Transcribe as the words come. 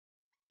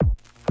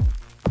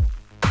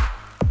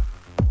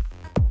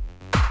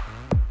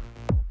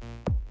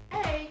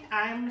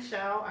I'm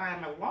Michelle.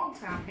 I'm a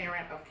longtime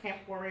parent of Camp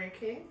Warrior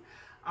King.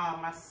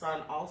 My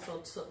son also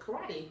took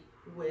karate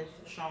with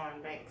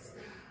Sean Banks.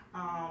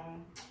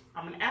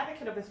 I'm an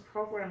advocate of this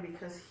program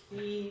because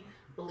he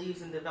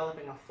believes in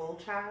developing a full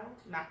child,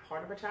 not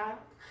part of a child.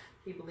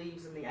 He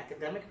believes in the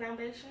academic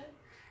foundation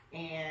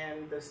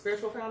and the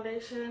spiritual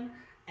foundation,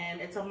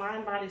 and it's a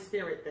mind, body,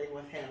 spirit thing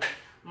with him.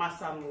 My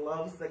son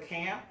loves the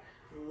camp,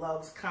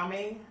 loves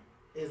coming,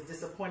 is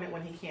disappointed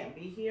when he can't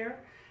be here.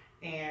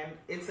 And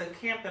it's a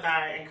camp that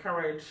I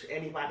encourage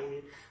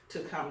anybody to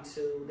come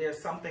to.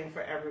 There's something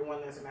for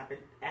everyone. There's an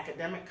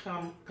academic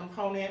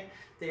component.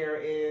 There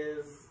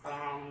is,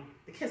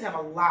 the kids have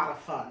a lot of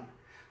fun,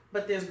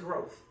 but there's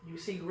growth. You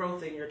see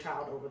growth in your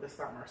child over the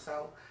summer.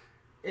 So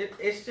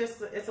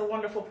it's a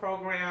wonderful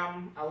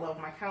program. I love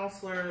my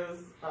counselors.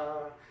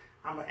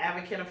 I'm an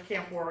advocate of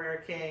Camp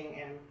Warrior King,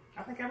 and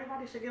I think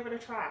everybody should give it a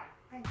try.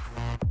 Thanks.